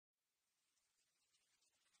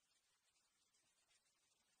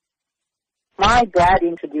My dad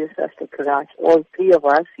introduced us to karate, all three of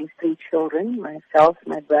us, his three children, myself,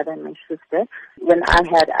 my brother, and my sister. When I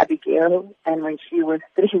had Abigail, and when she was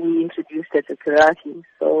 3, we introduced her to karate.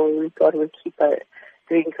 So we thought we'd keep her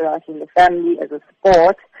doing karate in the family as a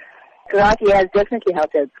sport. Karate has definitely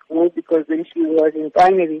helped her at school, because when she was in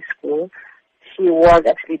primary school, she was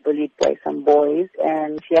actually bullied by some boys,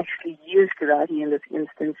 and she actually used karate in this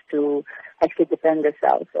instance to actually defend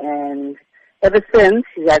herself. And ever since,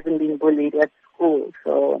 she hasn't been bullied at school,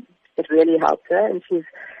 so it really helped her. And she's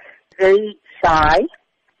very shy.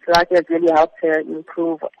 Karate has really helped her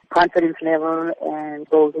improve confidence level and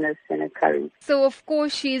boldness and courage. So, of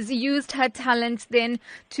course, she's used her talent then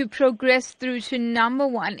to progress through to number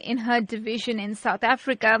 1 in her division in South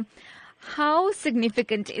Africa. How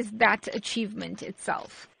significant is that achievement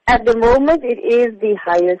itself? At the moment, it is the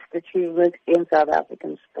highest achievement in South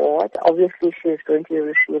African sport. Obviously, she is going to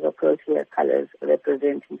receive a Croatia colors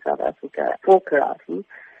representing South Africa for karate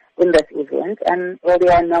in this event. And well,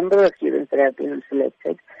 there are a number of students that have been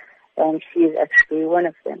selected, and she is actually one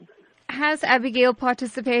of them. Has Abigail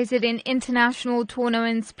participated in international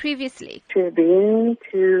tournaments previously? She's been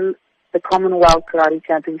to the Commonwealth Karate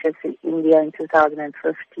Championships in India in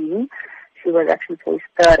 2015. She was actually placed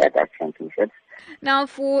 3rd at that championship. Now,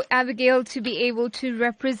 for Abigail to be able to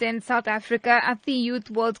represent South Africa at the Youth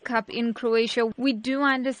World Cup in Croatia, we do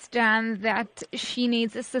understand that she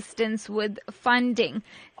needs assistance with funding.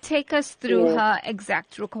 Take us through her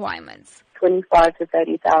exact requirements. 25 to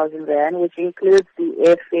 30,000 rand, which includes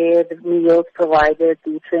the airfare, the meals provided,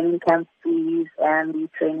 the training camp fees, and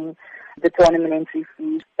the tournament entry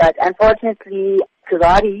fees. But unfortunately,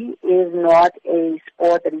 karate is not a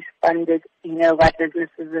sport that is funded, by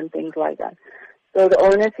businesses and things like that. So the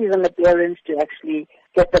onus is on the parents to actually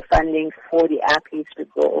get the funding for the athletes to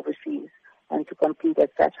go overseas and to compete at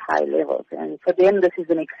such high levels. And for them, this is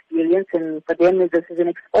an experience, and for them, this is an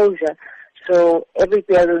exposure. So every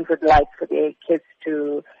parent would like for their kids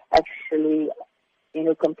to actually,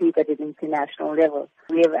 compete at an international level.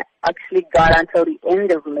 We have actually got until the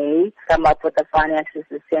end of May to come up with the finances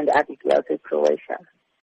to send Abigail to Croatia.